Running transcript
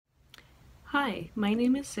Hi, my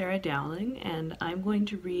name is Sarah Dowling, and I'm going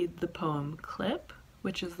to read the poem Clip,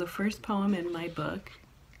 which is the first poem in my book,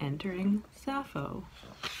 Entering Sappho.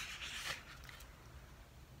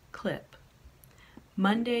 Clip.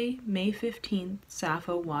 Monday, May 15th,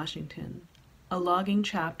 Sappho, Washington. A logging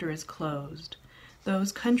chapter is closed.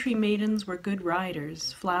 Those country maidens were good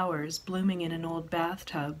riders, flowers blooming in an old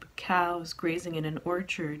bathtub, cows grazing in an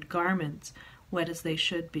orchard, garments wet as they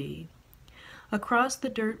should be. Across the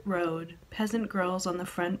dirt road, peasant girls on the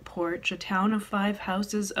front porch, a town of 5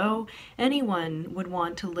 houses. Oh, anyone would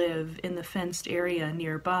want to live in the fenced area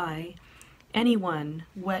nearby. Anyone,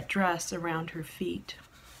 wet dress around her feet.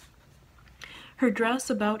 Her dress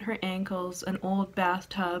about her ankles, an old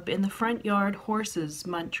bathtub. In the front yard, horses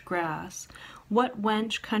munch grass. What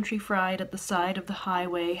wench country fried at the side of the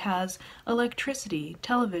highway has electricity,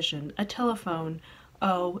 television, a telephone?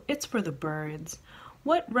 Oh, it's for the birds.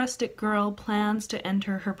 What rustic girl plans to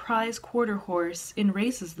enter her prize quarter horse in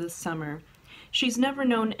races this summer? She's never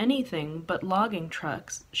known anything but logging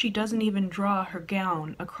trucks. She doesn't even draw her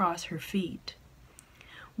gown across her feet.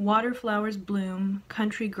 Waterflowers bloom,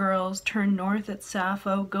 country girls turn north at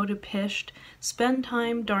Sappho, go to Pisht, spend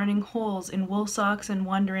time darning holes in wool socks and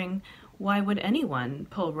wondering, why would anyone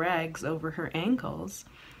pull rags over her ankles?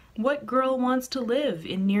 What girl wants to live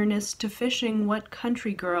in nearness to fishing? What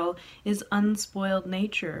country girl is unspoiled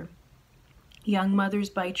nature? Young mothers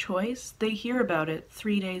by choice, they hear about it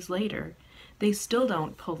 3 days later. They still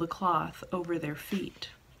don't pull the cloth over their feet.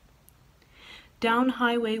 Down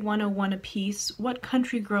Highway 101 apiece, what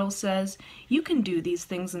country girl says, you can do these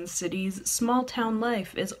things in cities, small town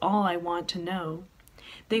life is all I want to know.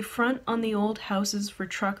 They front on the old houses for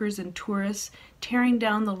truckers and tourists, tearing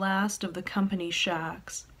down the last of the company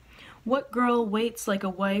shacks. What girl waits like a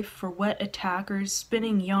wife for wet attackers,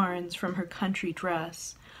 spinning yarns from her country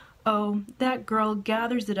dress? Oh, that girl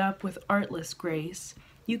gathers it up with artless grace.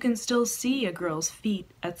 You can still see a girl's feet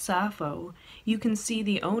at Sappho. You can see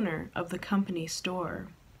the owner of the company store.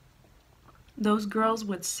 Those girls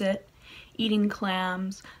would sit, eating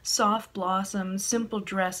clams, soft blossoms, simple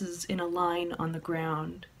dresses in a line on the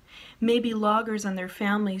ground. Maybe loggers and their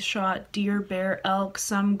families shot deer, bear, elk,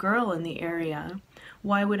 some girl in the area.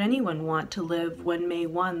 Why would anyone want to live when May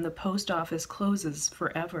 1 the post office closes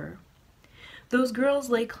forever? Those girls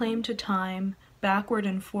lay claim to time, backward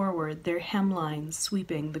and forward, their hemlines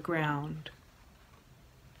sweeping the ground.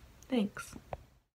 Thanks.